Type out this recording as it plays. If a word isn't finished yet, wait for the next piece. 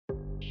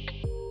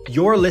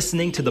You're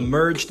listening to the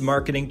Merged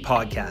Marketing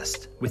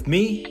Podcast with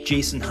me,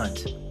 Jason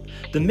Hunt.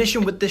 The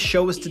mission with this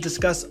show is to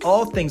discuss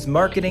all things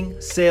marketing,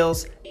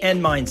 sales,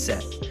 and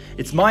mindset.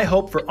 It's my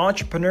hope for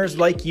entrepreneurs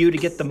like you to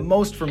get the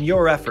most from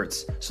your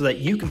efforts so that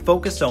you can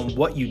focus on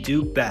what you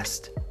do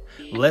best.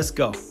 Let's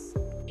go.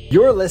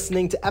 You're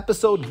listening to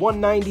episode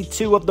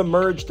 192 of the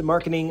Merged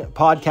Marketing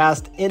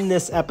Podcast. In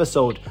this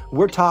episode,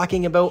 we're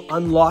talking about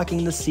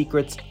unlocking the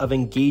secrets of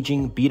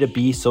engaging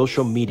B2B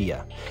social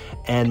media.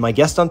 And my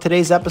guest on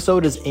today's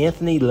episode is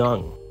Anthony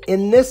Leung.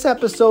 In this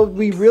episode,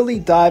 we really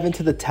dive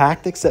into the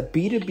tactics that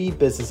B2B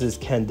businesses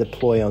can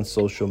deploy on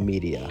social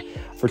media.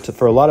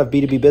 For a lot of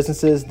B2B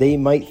businesses, they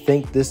might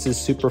think this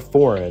is super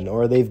foreign,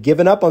 or they've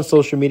given up on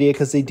social media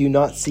because they do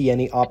not see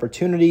any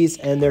opportunities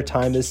and their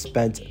time is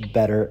spent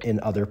better in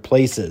other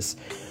places.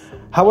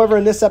 However,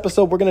 in this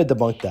episode, we're going to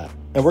debunk that.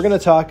 And we're going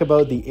to talk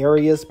about the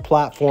areas,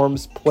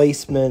 platforms,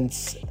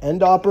 placements,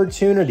 and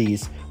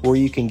opportunities where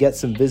you can get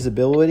some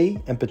visibility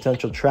and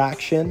potential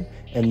traction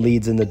and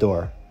leads in the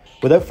door.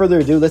 Without further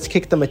ado, let's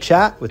kick them a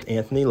chat with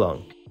Anthony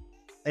Leung.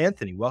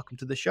 Anthony, welcome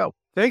to the show.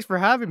 Thanks for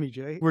having me,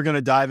 Jay. We're going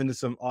to dive into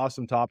some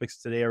awesome topics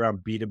today around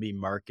B2B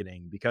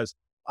marketing because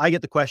I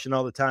get the question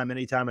all the time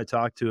anytime I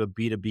talk to a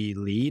B2B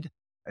lead.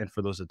 And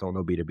for those that don't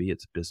know B2B,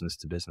 it's business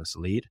to business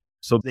lead.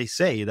 So they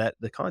say that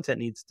the content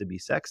needs to be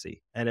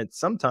sexy. And it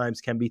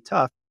sometimes can be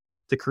tough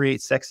to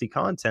create sexy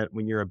content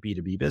when you're a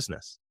B2B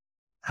business.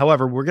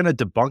 However, we're going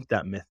to debunk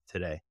that myth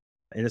today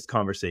in this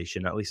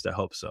conversation. At least I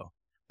hope so.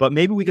 But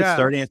maybe we could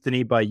start,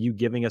 Anthony, by you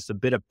giving us a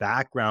bit of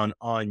background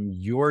on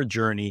your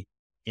journey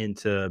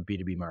into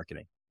B2B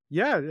marketing.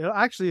 Yeah,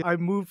 actually, I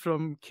moved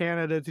from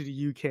Canada to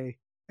the UK.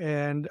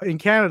 And in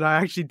Canada, I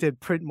actually did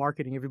print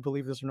marketing, if you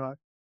believe this or not.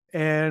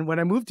 And when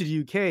I moved to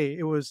the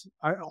UK,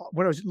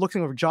 when I was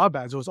looking over job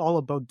ads, it was all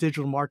about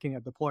digital marketing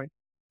at the point.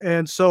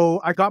 And so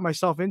I got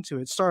myself into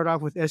it. Started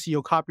off with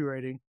SEO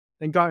copywriting,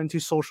 then got into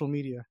social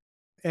media.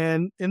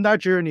 And in that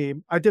journey,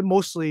 I did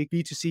mostly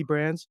B2C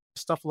brands,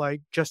 stuff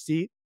like Just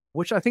Eat,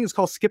 which I think is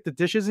called Skip the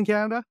Dishes in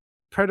Canada.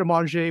 Pret a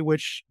Manger,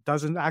 which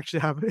doesn't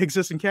actually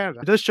exist in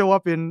Canada. It does show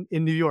up in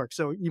New York,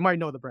 so you might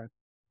know the brand.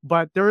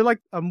 But they're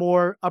like a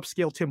more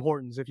upscale Tim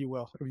Hortons, if you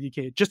will, of the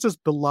UK, just as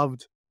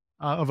beloved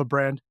of a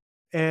brand.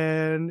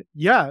 And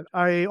yeah,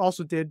 I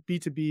also did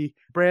B2B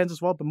brands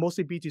as well, but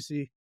mostly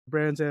B2C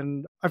brands.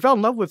 And I fell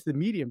in love with the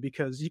medium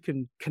because you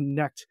can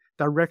connect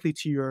directly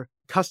to your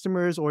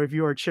customers, or if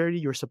you're a charity,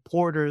 your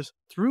supporters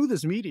through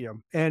this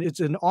medium. And it's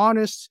an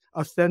honest,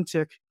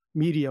 authentic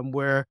medium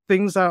where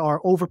things that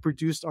are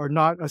overproduced are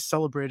not as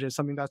celebrated as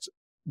something that's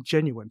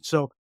genuine.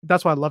 So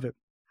that's why I love it.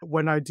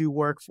 When I do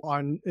work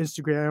on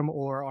Instagram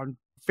or on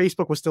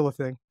Facebook was still a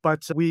thing,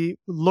 but we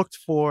looked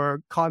for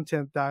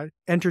content that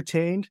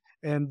entertained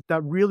and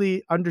that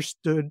really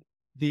understood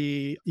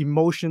the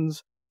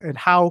emotions and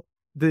how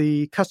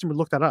the customer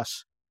looked at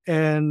us.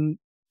 And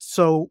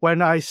so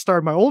when I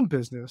started my own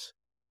business,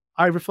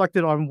 I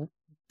reflected on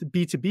the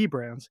B2B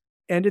brands,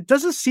 and it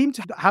doesn't seem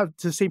to have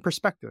the same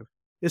perspective.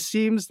 It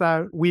seems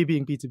that we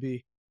being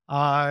B2B,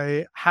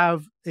 I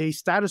have a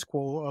status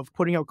quo of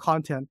putting out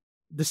content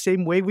the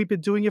same way we've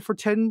been doing it for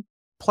 10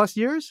 plus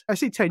years. I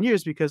say 10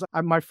 years because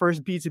my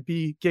first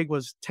B2B gig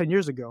was 10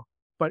 years ago,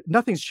 but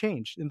nothing's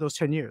changed in those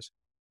 10 years.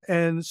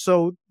 And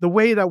so the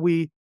way that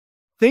we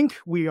think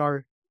we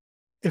are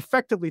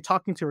effectively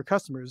talking to our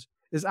customers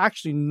is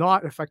actually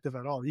not effective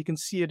at all. You can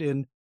see it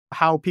in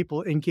how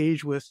people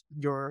engage with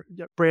your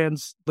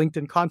brand's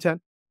LinkedIn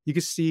content. You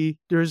can see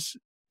there's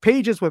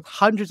pages with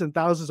hundreds and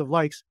thousands of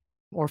likes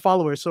or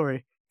followers,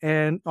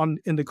 and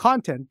in the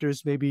content,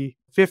 there's maybe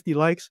 50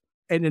 likes.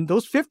 And in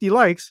those 50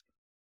 likes,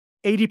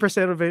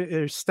 80% of it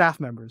is staff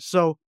members.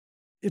 So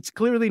it's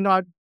clearly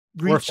not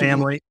reaching or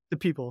family. The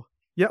people.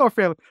 Yeah, or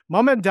family.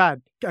 Mom and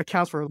dad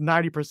accounts for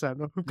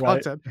 90% of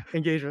content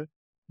engagement.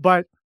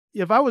 But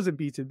if I was in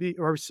B2B,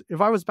 or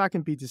if I was back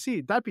in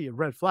B2C, that'd be a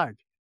red flag,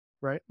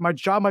 right? My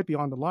job might be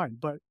on the line.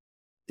 But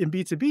in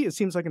B2B, it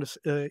seems like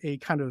a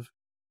kind of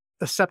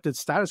accepted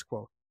status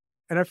quo.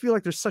 And I feel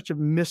like there's such a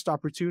missed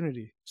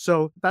opportunity.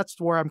 So that's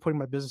where I'm putting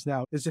my business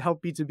now, is to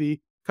help B2B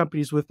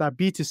companies with that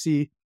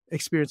B2C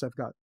experience I've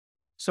got.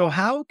 So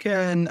how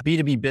can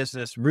B2B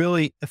business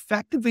really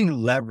effectively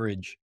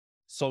leverage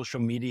social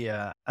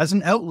media as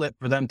an outlet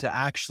for them to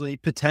actually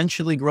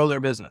potentially grow their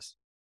business?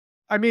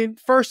 I mean,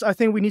 first, I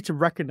think we need to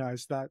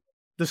recognize that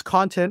this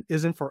content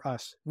isn't for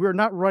us. We're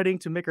not writing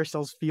to make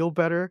ourselves feel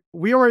better.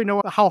 We already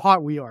know how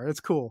hot we are.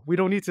 It's cool. We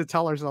don't need to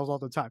tell ourselves all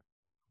the time.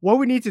 What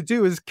we need to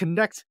do is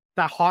connect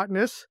that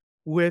hotness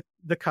with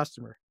the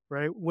customer,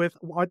 right? With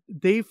what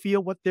they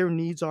feel, what their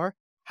needs are,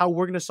 how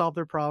we're going to solve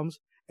their problems,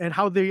 and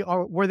how they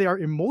are, where they are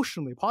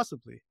emotionally,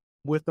 possibly,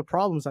 with the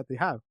problems that they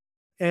have.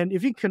 And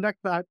if you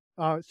connect that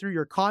through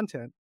your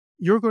content,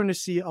 you're going to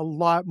see a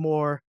lot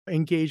more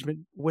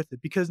engagement with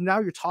it, because now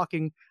you're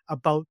talking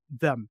about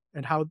them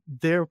and how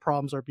their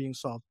problems are being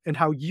solved and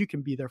how you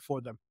can be there for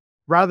them,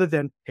 rather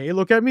than, hey,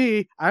 look at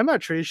me, I'm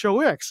at Trade Show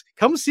X,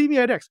 come see me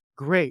at X.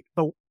 Great,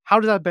 but how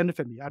does that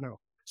benefit me? I don't know.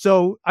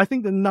 So I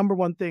think the number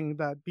one thing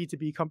that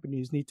B2B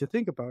companies need to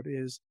think about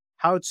is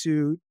how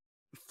to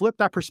flip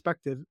that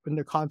perspective in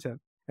their content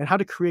and how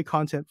to create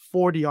content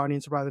for the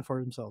audience rather than for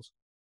themselves.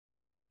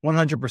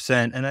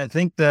 100%. And I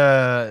think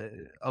a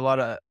lot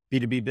of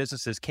B2B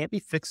businesses can't be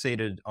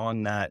fixated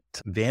on that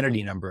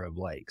vanity number of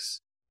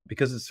likes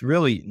because it's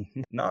really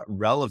not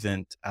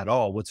relevant at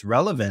all. What's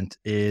relevant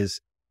is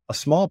a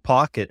small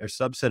pocket or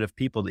subset of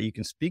people that you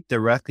can speak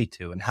directly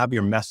to and have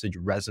your message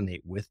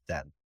resonate with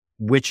them,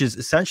 which is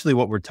essentially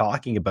what we're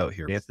talking about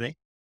here, Anthony.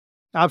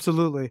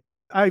 Absolutely.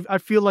 I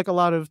feel like a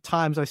lot of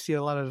times I see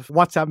a lot of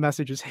WhatsApp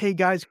messages. Hey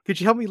guys, could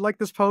you help me like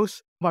this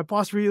post? My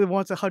boss really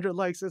wants 100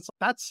 likes.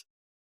 That's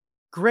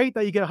great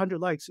that you get 100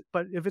 likes,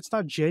 but if it's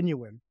not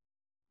genuine,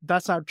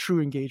 that's not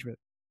true engagement.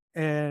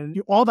 And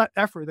all that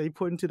effort that you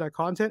put into that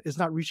content is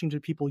not reaching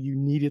to people you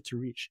need it to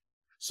reach.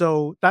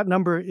 So that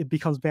number, it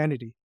becomes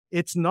vanity.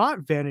 It's not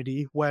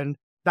vanity when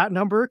that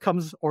number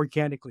comes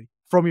organically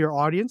from your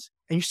audience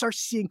and you start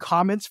seeing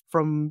comments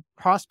from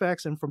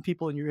prospects and from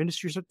people in your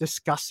industry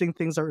discussing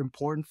things that are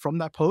important from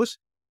that post.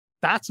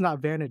 That's not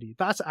vanity.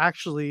 That's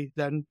actually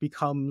then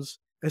becomes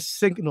a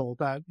signal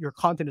that your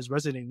content is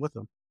resonating with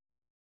them.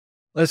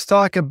 Let's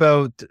talk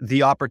about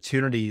the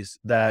opportunities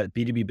that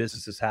B2B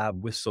businesses have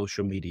with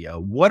social media.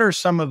 What are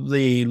some of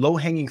the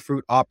low-hanging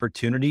fruit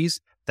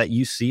opportunities that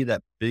you see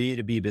that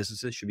B2B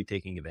businesses should be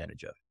taking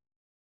advantage of?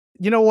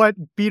 You know what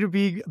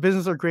B2B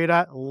businesses are great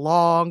at?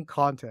 Long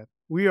content.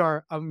 We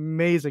are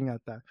amazing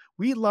at that.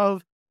 We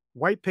love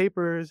white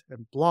papers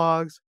and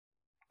blogs,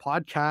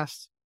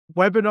 podcasts,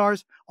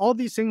 webinars. All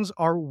these things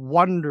are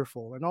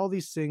wonderful. And all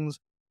these things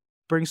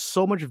bring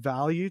so much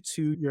value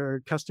to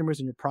your customers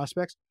and your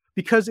prospects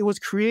because it was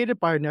created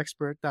by an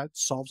expert that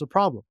solves a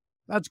problem.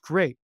 That's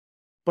great.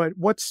 But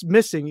what's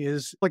missing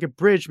is like a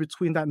bridge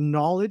between that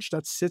knowledge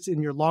that sits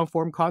in your long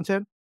form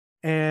content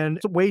and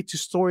a way to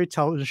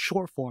storytell in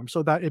short form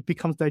so that it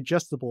becomes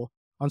digestible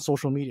on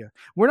social media.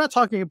 We're not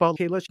talking about,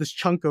 okay, let's this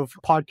chunk of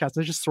podcast,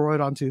 let's just throw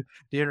it onto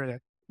the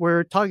internet.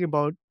 We're talking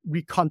about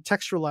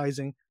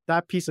recontextualizing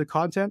that piece of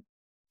content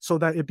so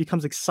that it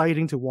becomes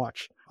exciting to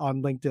watch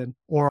on LinkedIn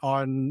or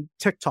on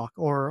TikTok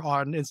or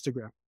on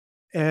Instagram.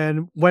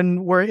 And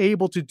when we're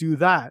able to do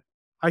that,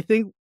 I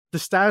think the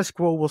status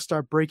quo will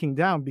start breaking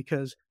down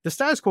because the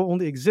status quo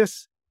only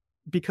exists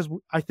because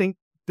I think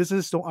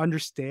businesses don't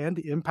understand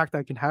the impact that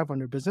it can have on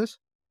their business.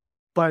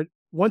 But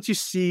once you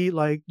see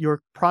like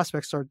your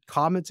prospects start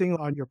commenting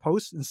on your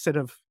posts instead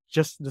of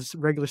just the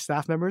regular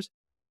staff members,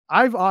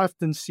 I've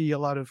often see a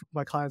lot of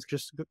my clients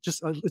just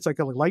it's like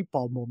a light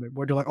bulb moment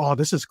where they're like, oh,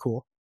 this is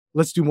cool.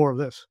 Let's do more of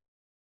this.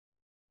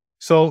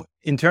 So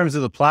in terms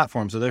of the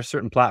platforms, are there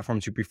certain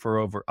platforms you prefer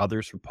over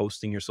others for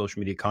posting your social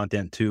media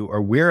content to,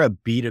 or where a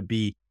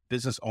B2B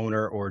business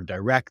owner or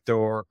director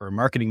or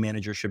marketing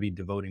manager should be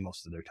devoting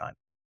most of their time?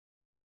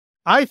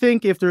 I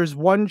think if there's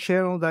one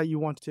channel that you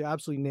want to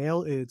absolutely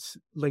nail, it's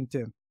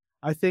LinkedIn.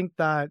 I think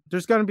that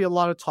there's going to be a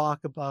lot of talk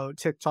about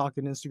TikTok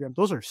and Instagram.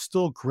 Those are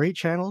still great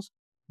channels,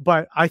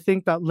 but I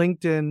think that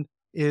LinkedIn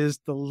is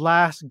the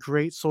last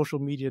great social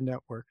media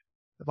network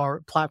of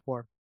our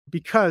platform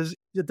because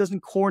it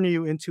doesn't corner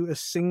you into a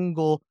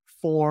single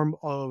form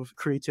of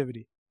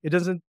creativity. It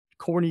doesn't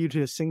corner you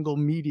to a single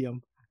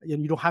medium.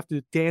 And you don't have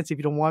to dance if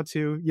you don't want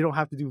to. You don't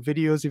have to do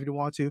videos if you don't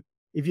want to.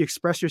 If you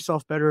express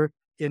yourself better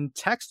in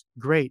text,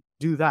 great,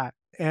 do that.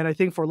 And I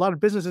think for a lot of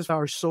businesses that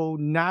are so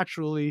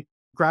naturally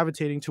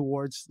gravitating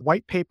towards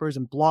white papers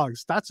and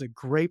blogs, that's a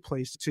great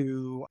place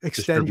to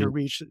extend your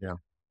reach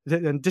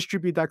and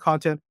distribute that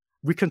content,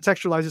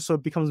 recontextualize it so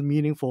it becomes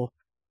meaningful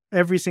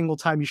every single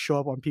time you show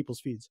up on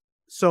people's feeds.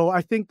 So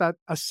I think that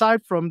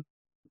aside from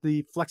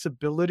the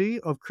flexibility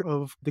of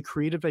the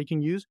creative that you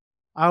can use,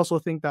 I also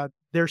think that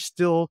you're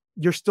still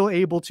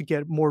able to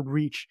get more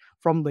reach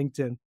from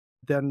LinkedIn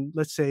than,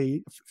 let's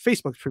say,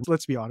 Facebook,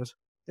 let's be honest,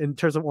 in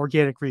terms of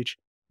organic reach.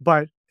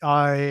 But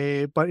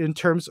in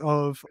terms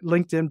of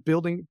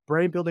LinkedIn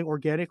brand building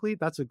organically,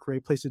 that's a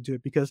great place to do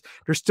it because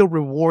they're still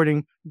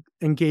rewarding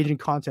engaging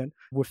content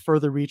with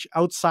further reach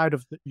outside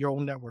of your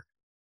own network.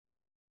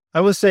 I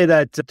would say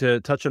that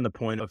to touch on the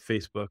point of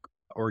Facebook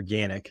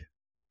organic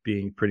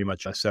being pretty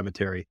much a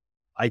cemetery,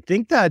 I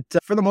think that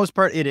for the most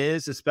part it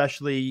is,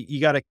 especially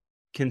you got to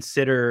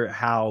consider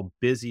how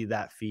busy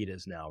that feed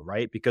is now,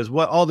 right? Because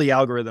what all the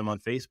algorithm on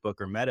Facebook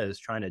or Meta is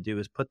trying to do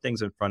is put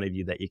things in front of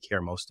you that you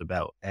care most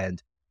about.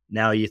 And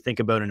now you think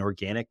about an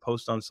organic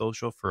post on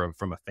social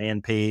from a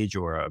fan page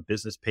or a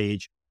business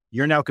page,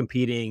 you're now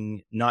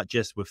competing not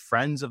just with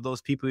friends of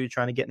those people you're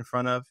trying to get in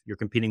front of, you're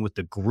competing with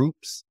the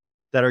groups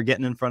that are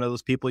getting in front of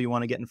those people you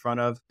want to get in front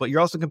of, but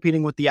you're also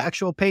competing with the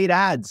actual paid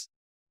ads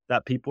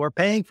that people are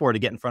paying for to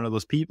get in front of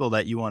those people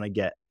that you want to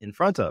get in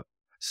front of.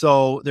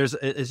 So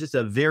it's just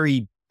a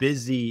very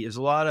busy, it's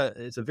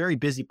a very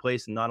busy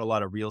place and not a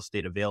lot of real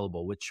estate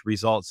available, which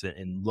results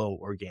in low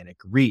organic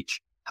reach.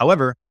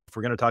 However, if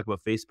we're going to talk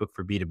about Facebook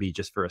for B2B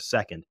just for a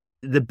second,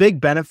 the big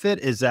benefit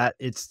is that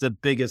it's the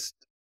biggest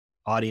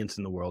audience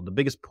in the world. The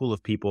biggest pool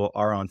of people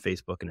are on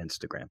Facebook and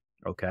Instagram.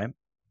 Okay.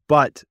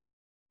 But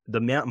the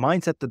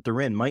mindset that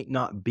they're in might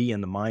not be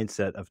in the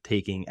mindset of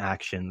taking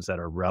actions that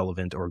are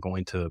relevant or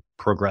going to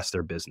progress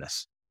their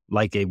business.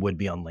 like they would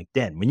be on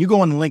LinkedIn. When you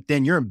go on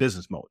LinkedIn, you're in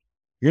business mode.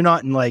 You're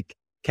not in like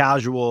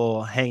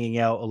casual hanging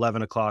out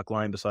 11 o'clock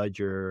lying beside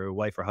your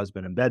wife or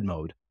husband in bed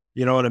mode.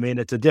 You know what I mean?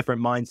 It's a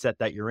different mindset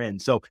that you're in.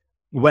 So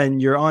when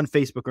you're on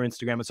Facebook or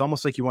Instagram, it's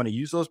almost like you want to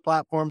use those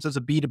platforms as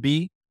a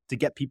B2B to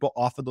get people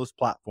off of those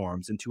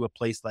platforms into a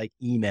place like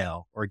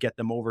email, or get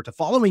them over to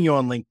following you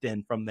on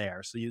LinkedIn from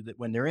there. So that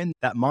when they're in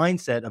that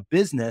mindset of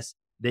business,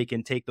 they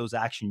can take those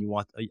actions you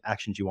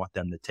want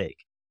them to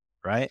take.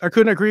 Right? I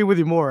couldn't agree with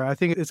you more. I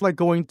think it's like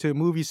going to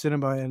movie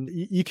cinema, and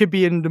you could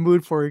be in the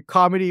mood for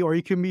comedy or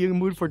you can be in the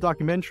mood for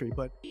documentary,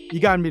 but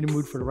you got to be in the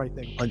mood for the right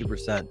thing.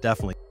 100%,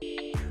 definitely.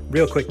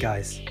 Real quick,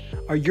 guys.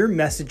 Are your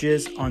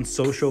messages on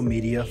social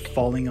media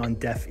falling on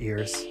deaf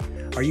ears?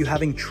 Are you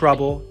having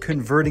trouble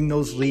converting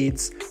those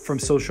leads from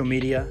social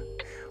media?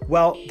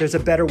 Well, there's a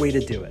better way to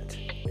do it,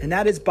 and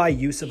that is by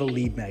use of a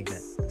lead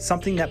magnet,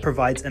 something that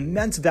provides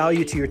immense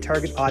value to your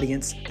target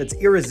audience that's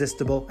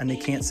irresistible and they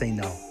can't say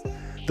no.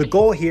 The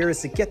goal here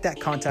is to get that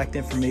contact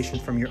information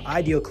from your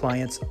ideal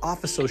clients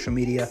off of social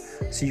media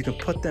so you can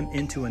put them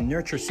into a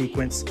nurture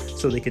sequence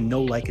so they can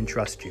know, like, and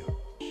trust you.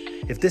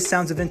 If this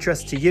sounds of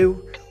interest to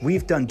you,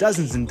 we've done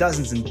dozens and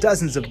dozens and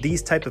dozens of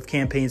these type of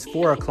campaigns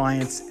for our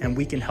clients, and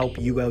we can help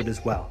you out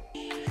as well.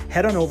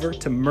 Head on over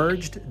to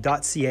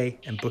merged.ca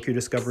and book your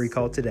discovery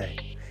call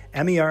today.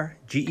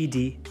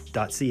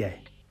 merged.ca.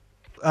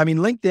 I mean,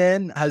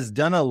 LinkedIn has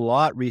done a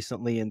lot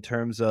recently in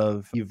terms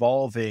of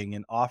evolving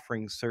and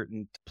offering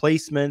certain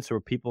placements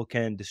where people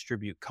can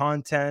distribute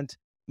content.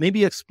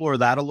 Maybe explore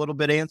that a little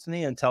bit,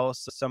 Anthony, and tell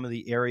us some of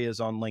the areas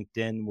on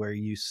LinkedIn where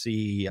you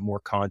see more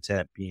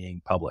content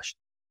being published.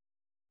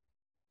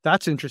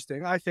 That's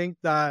interesting. I think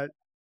that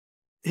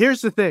here's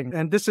the thing,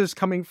 and this is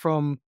coming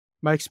from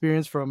my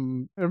experience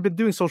I've been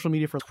doing social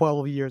media for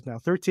 12 years now,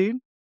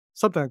 13.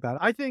 Something like that.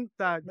 I think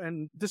that,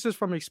 and this is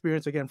from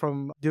experience again,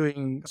 from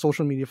doing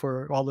social media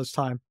for all this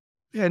time.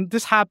 And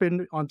this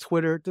happened on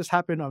Twitter, this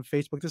happened on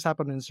Facebook, this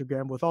happened on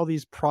Instagram with all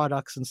these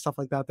products and stuff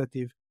like that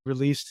they've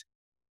released.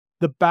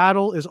 The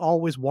battle is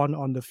always won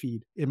on the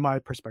feed, in my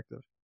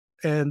perspective.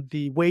 And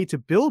the way to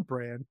build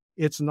brand,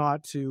 it's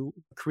not to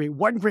create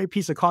one great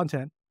piece of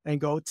content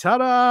and go,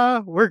 ta-da,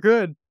 we're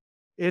good.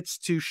 It's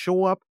to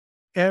show up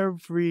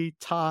every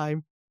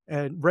time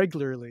and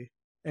regularly.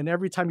 And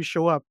every time you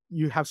show up,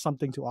 you have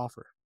something to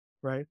offer,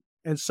 right?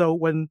 And so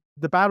when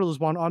the battle is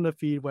won on the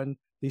feed, when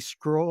they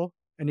scroll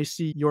and they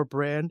see your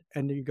brand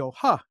and you go,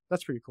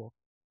 that's pretty cool.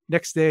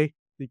 Next day,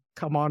 they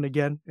come on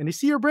again and they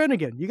see your brand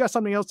again. You got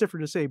something else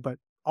different to say, but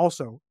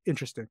also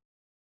interesting.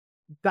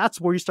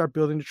 That's where you start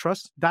building the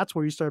trust. That's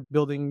where you start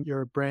building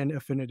your brand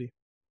affinity.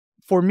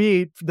 For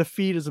me, the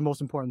feed is the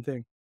most important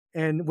thing.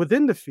 And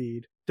within the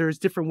feed, there's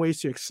different ways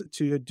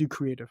to do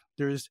creative.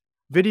 There's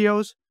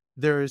videos,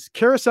 there's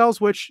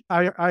carousels, which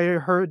I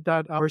heard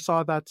that or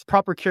saw that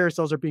proper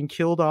carousels are being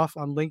killed off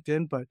on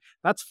LinkedIn, but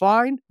that's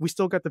fine. We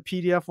still got the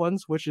PDF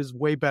ones, which is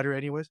way better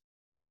anyways.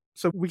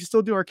 So we can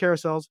still do our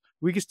carousels.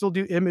 We can still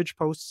do image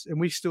posts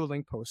and we still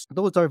link posts.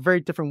 Those are very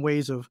different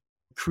ways of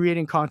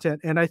creating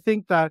content. And I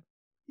think that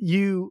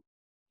you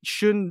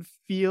shouldn't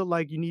feel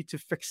like you need to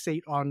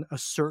fixate on a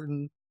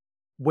certain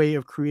way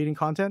of creating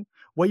content.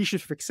 What you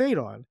should fixate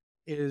on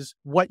is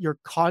what your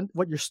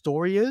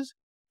story is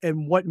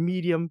and what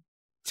medium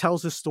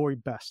tells the story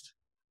best,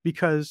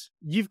 because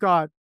you've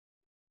got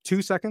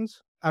 2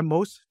 seconds at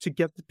most to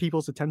get the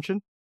people's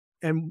attention.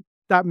 And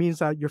that means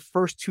that your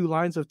first 2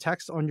 lines of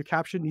text on your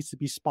caption needs to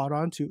be spot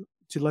on to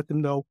let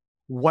them know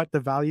what the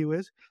value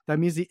is. That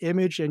means the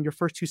image and your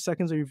first 2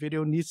 seconds of your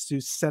video needs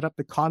to set up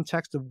the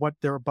context of what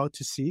they're about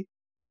to see.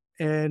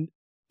 And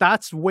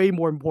that's way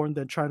more important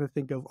than trying to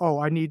think of,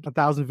 I need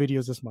 1,000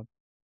 videos this month.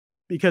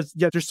 Because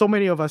there's so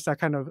many of us that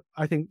kind of,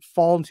 I think,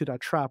 fall into that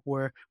trap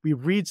where we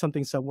read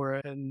something somewhere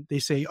and they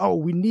say,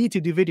 we need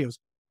to do videos.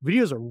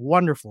 Videos are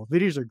wonderful.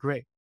 Videos are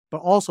great.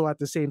 But also at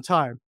the same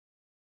time,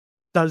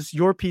 does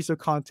your piece of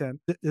content,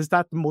 is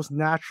that the most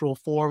natural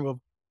form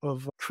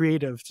of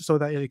creative so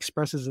that it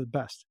expresses it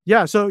best?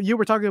 Yeah, so you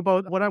were talking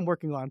about what I'm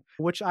working on,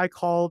 which I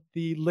call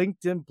the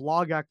LinkedIn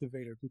blog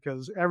activator,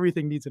 because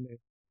everything needs a name.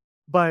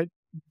 But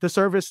the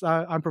service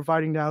I'm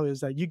providing now is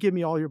that you give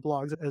me all your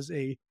blogs as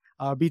a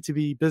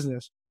B2B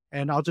business,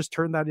 and I'll just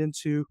turn that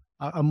into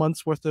a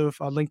month's worth of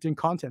LinkedIn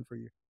content for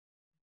you.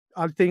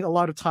 I think a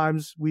lot of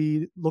times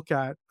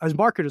as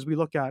marketers, we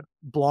look at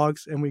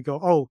blogs and we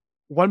go,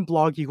 one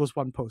blog equals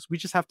one post. We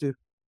just have to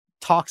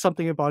talk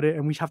something about it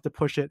and we have to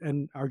push it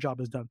and our job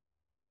is done.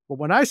 But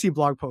when I see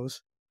blog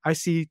posts, I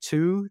see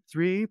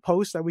 2-3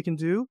 posts that we can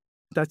do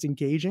that's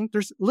engaging.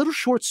 There's little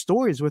short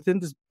stories within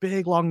this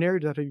big, long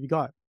narrative that you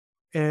got.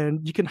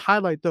 And you can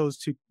highlight those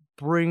to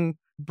bring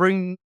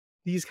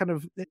these kind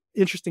of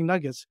interesting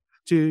nuggets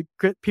to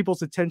get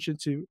people's attention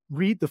to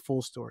read the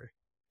full story.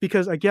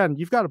 Because again,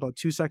 you've got about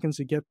 2 seconds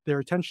to get their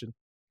attention.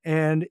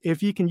 And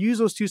if you can use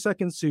those 2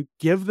 seconds to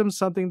give them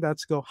something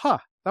that's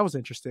that was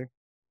interesting,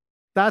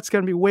 that's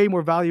going to be way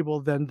more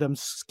valuable than them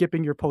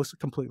skipping your post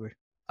completely.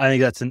 I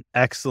think that's an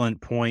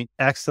excellent point,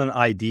 excellent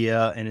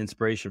idea and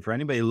inspiration for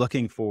anybody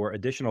looking for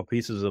additional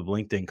pieces of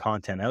LinkedIn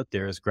content out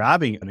there is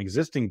grabbing an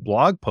existing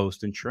blog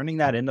post and turning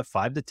that into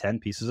 5 to 10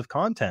 pieces of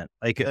content.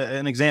 Like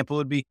an example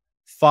would be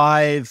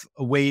 5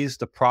 ways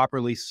to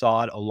properly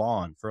sod a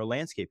lawn for a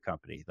landscape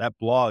company. That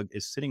blog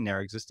is sitting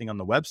there existing on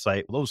the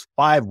website. Those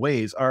 5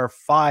 ways are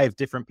 5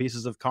 different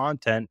pieces of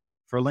content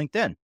for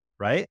LinkedIn,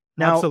 right?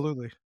 Now,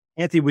 Absolutely.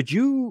 Anthony, would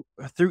you,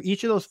 through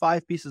each of those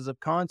 5 pieces of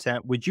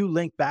content, would you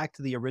link back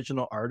to the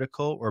original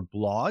article or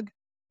blog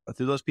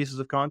through those pieces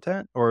of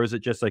content? Or is it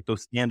just like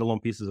those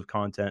standalone pieces of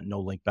content, no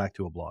link back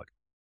to a blog?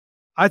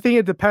 I think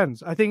it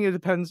depends.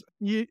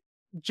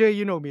 Jay,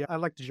 you know me. I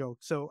like to joke.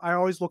 So I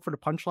always look for the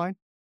punchline.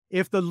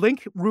 If the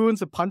link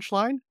ruins the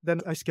punchline,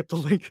 then I skip the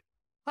link.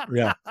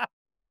 Yeah.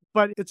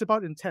 But it's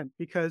about intent,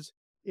 because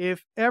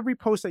if every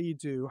post that you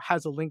do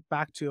has a link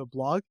back to a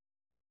blog,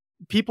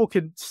 people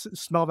can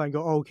smell that and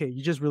go, oh, okay,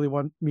 you just really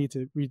want me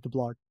to read the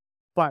blog.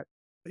 But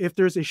if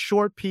there's a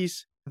short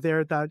piece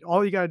there that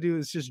all you got to do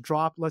is just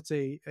drop, let's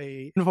say,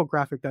 a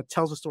infographic that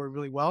tells the story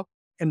really well,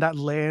 and that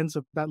lands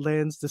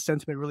the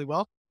sentiment really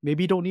well,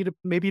 maybe you don't need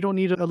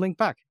a link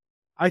back.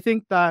 I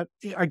think that,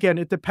 again,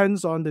 it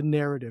depends on the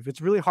narrative.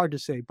 It's really hard to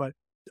say, but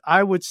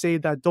I would say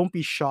that don't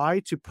be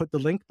shy to put the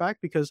link back,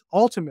 because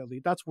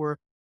ultimately that's where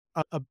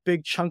a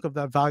big chunk of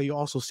that value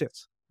also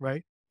sits,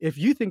 right? If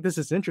you think this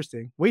is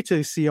interesting, wait till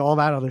you see all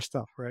that other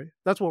stuff, right?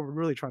 That's what we're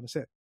really trying to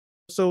say.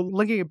 So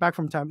linking it back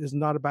from time is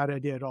not a bad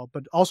idea at all,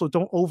 but also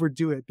don't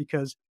overdo it,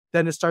 because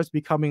then it starts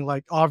becoming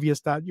like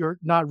obvious that you're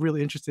not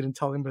really interested in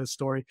telling them a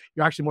story.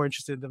 You're actually more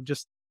interested in them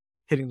just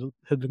hitting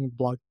the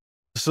blog.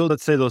 So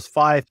let's say those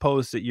 5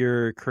 posts that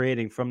you're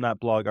creating from that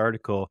blog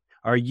article,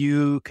 are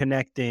you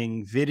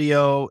connecting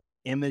video,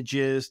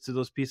 images to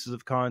those pieces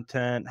of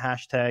content,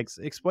 hashtags?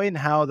 Explain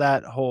how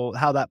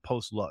that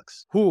post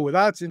looks. Ooh,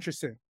 that's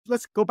interesting.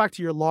 Let's go back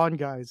to your lawn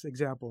guys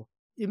example.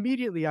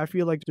 Immediately, I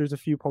feel like there's a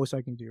few posts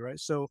I can do, right?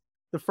 So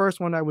the first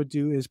one I would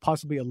do is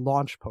possibly a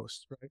launch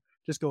post, right?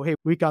 Just go, hey,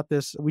 we got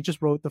this. We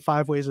just wrote the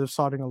 5 ways of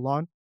sodding a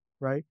lawn,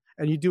 right?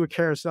 And you do a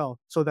carousel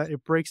so that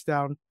it breaks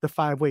down the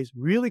 5 ways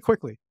really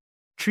quickly.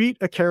 Treat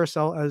a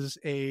carousel as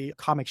a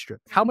comic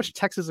strip. How much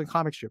text is a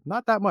comic strip?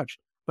 Not that much,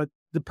 but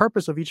the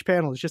purpose of each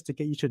panel is just to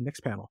get you to the next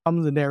panel.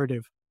 I'm the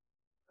narrative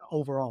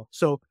overall.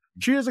 So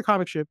treat it as a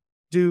comic strip,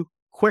 do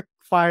quick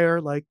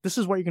fire, like this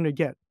is what you're going to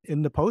get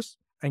in the post,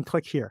 and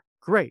click here.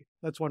 Great.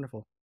 That's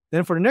wonderful.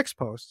 Then for the next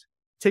post,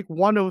 take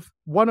one of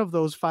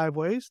those 5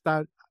 ways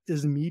that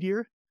is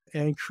meatier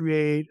and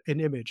create an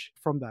image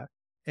from that,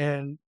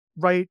 and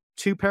write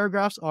 2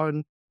 paragraphs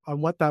on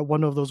what that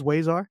one of those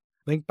ways are,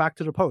 link back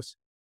to the post.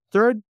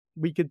 Third,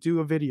 we could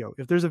do a video.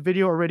 If there's a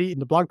video already in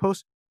the blog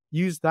post,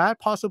 use that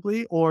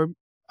possibly, or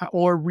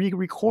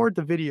re-record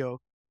the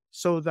video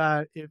so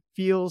that it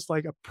feels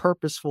like a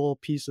purposeful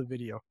piece of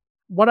video.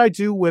 What I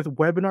do with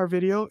webinar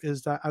video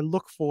is that I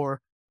look for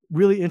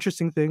really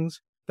interesting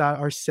things that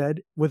are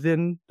said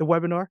within the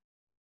webinar,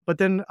 but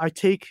then I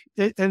take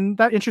it, and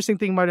that interesting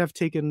thing might have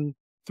taken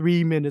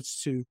 3 minutes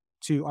to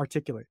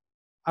articulate.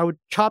 I would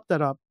chop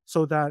that up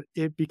so that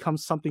it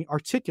becomes something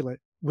articulate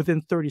within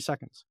 30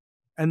 seconds.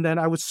 And then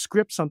I would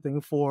script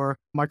something for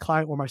my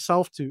client or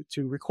myself to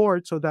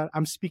record so that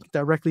I'm speaking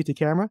directly to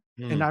camera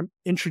and I'm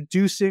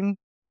introducing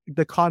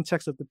the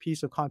context of the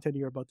piece of content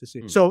you're about to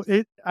see. So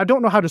I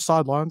don't know how to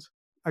sod lawns.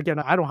 Again,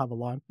 I don't have a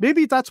lawn.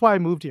 Maybe that's why I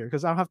moved here,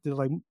 because I don't have to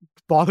like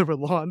bother with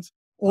lawns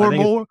or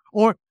don't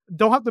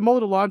have to mow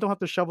the lawn, don't have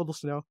to shovel the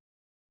snow.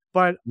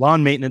 But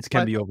lawn maintenance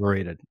can be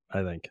overrated,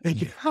 I think.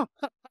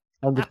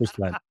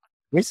 100%.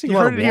 Wasting you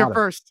heard it here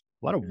first.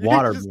 A lot of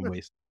water being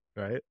wasted,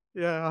 right?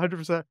 Yeah,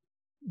 100%.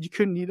 You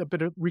couldn't need a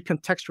bit of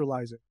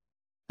recontextualizing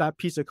that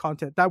piece of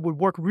content that would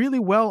work really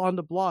well on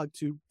the blog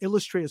to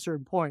illustrate a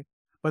certain point,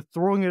 but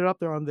throwing it up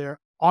there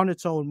on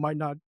its own might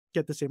not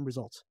get the same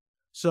results.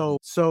 So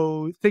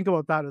think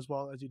about that as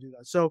well as you do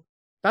that. So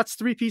that's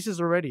 3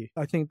 pieces already.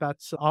 I think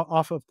that's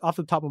off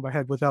the top of my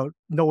head without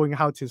knowing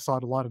how to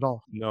sod a lot at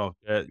all. No,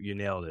 you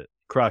nailed it.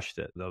 Crushed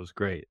it. That was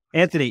great.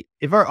 Anthony,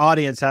 if our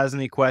audience has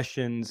any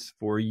questions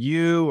for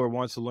you or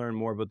wants to learn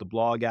more about the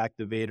Blog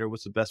Activator,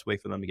 what's the best way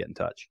for them to get in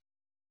touch?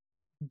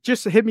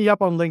 Just hit me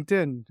up on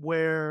LinkedIn,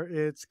 where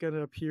it's going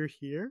to appear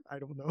here. I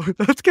don't know.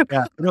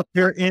 It'll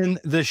appear in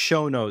the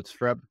show notes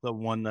for episode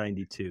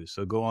 192.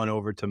 So go on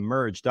over to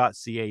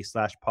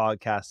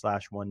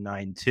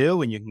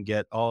merge.ca/podcast/192 and you can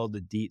get all the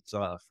deets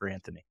for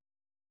Anthony.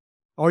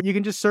 Or you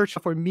can just search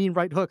for Mean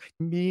Right Hook.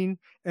 Mean,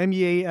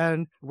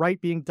 MEAN, right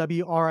being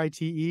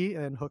WRITE,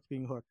 and hook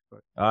being hook.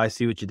 I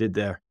see what you did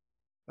there.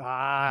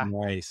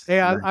 Nice.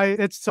 Yeah,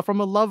 it's from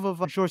a love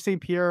of Georges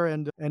St. Pierre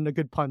and a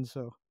good pun.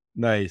 So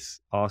nice.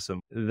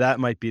 Awesome. That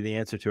might be the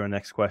answer to our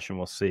next question.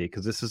 We'll see,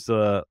 because this is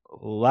the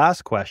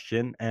last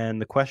question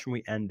and the question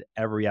we end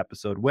every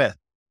episode with.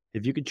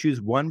 If you could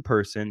choose one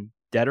person,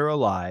 dead or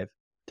alive,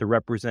 to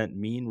represent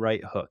Mean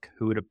Right Hook,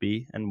 who would it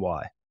be and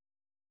why?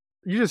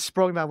 You just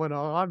sprung that one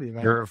on me,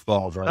 man. Your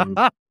fault,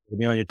 brother.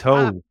 Be on your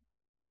toes.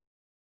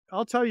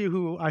 I'll tell you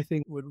who I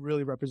think would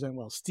really represent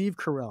well. Steve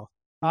Carell.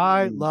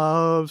 I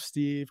love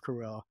Steve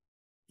Carell.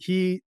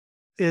 He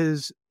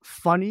is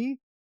funny,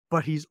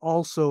 but he's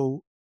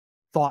also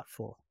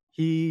thoughtful.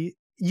 He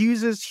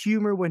uses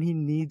humor when he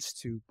needs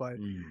to, but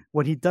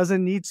when he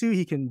doesn't need to,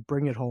 he can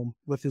bring it home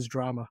with his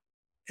drama.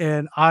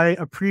 And I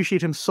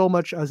appreciate him so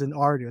much as an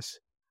artist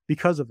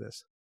because of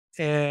this.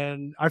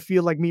 And I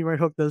feel like Meet Right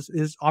Hook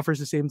offers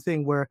the same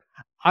thing, where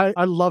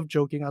I love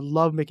joking, I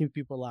love making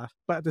people laugh,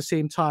 but at the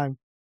same time,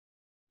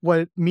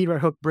 what Meet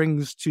Right Hook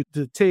brings to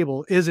the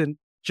table isn't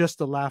just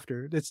the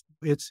laughter.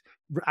 It's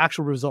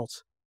actual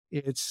results.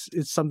 It's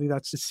something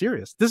that's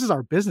serious. This is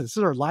our business. This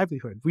is our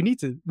livelihood. We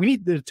need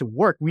it to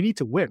work. We need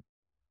to win.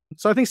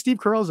 So I think Steve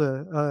Carell's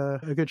a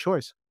good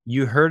choice.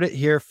 You heard it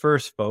here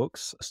first,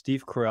 folks.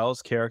 Steve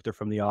Carell's character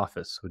from The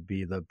Office would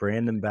be the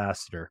brand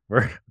ambassador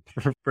for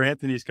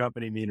Anthony's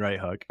company, Mean Right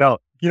Hook. Now,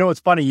 you know,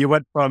 it's funny. You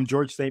went from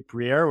George St.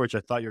 Pierre, which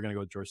I thought you were going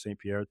to go George St.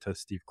 Pierre, to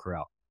Steve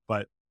Carell.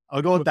 But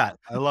I'll go with that.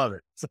 I love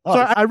it. So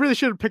I really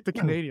should have picked the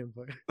Canadian.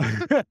 But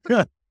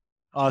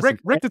awesome.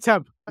 Rick the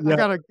Temp. Yeah. I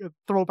got to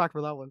throw it back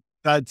for that one.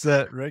 That's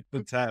it. Rick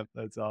the Temp.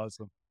 That's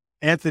awesome.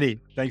 Anthony,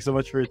 thanks so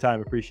much for your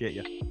time. Appreciate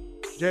you.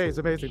 Jay, it's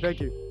amazing. Thank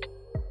you.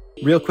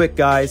 Real quick,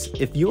 guys,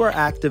 if you are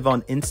active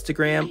on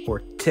Instagram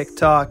or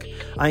TikTok,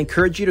 I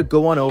encourage you to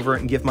go on over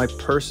and give my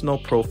personal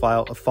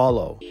profile a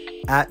follow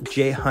at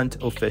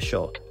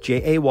JayHuntOfficial,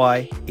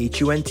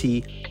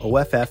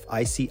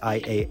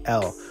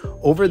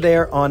 JayHuntOfficial. Over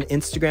there on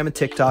Instagram and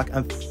TikTok,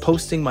 I'm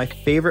posting my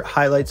favorite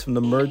highlights from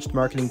the Merged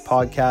Marketing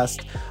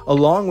Podcast,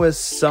 along with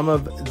some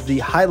of the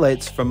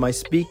highlights from my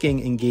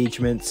speaking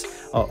engagements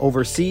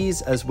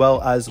overseas as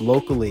well as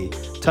locally.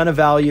 Ton of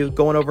value.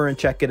 Go on over and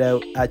check it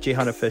out at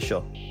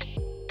JayHuntOfficial.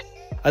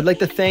 I'd like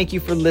to thank you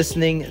for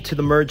listening to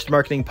the Merged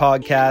Marketing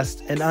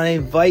Podcast, and I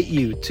invite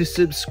you to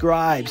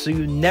subscribe so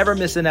you never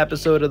miss an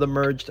episode of the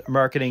Merged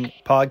Marketing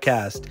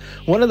Podcast.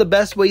 One of the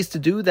best ways to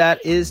do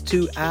that is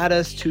to add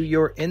us to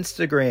your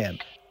Instagram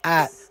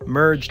at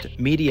Merged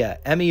Media,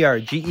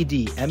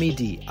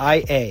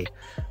 MERGEDMEDIA.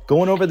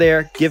 Go on over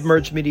there, give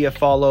Merged Media a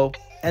follow,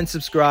 and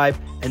subscribe,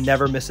 and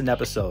never miss an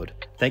episode.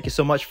 Thank you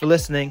so much for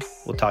listening.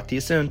 We'll talk to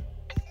you soon.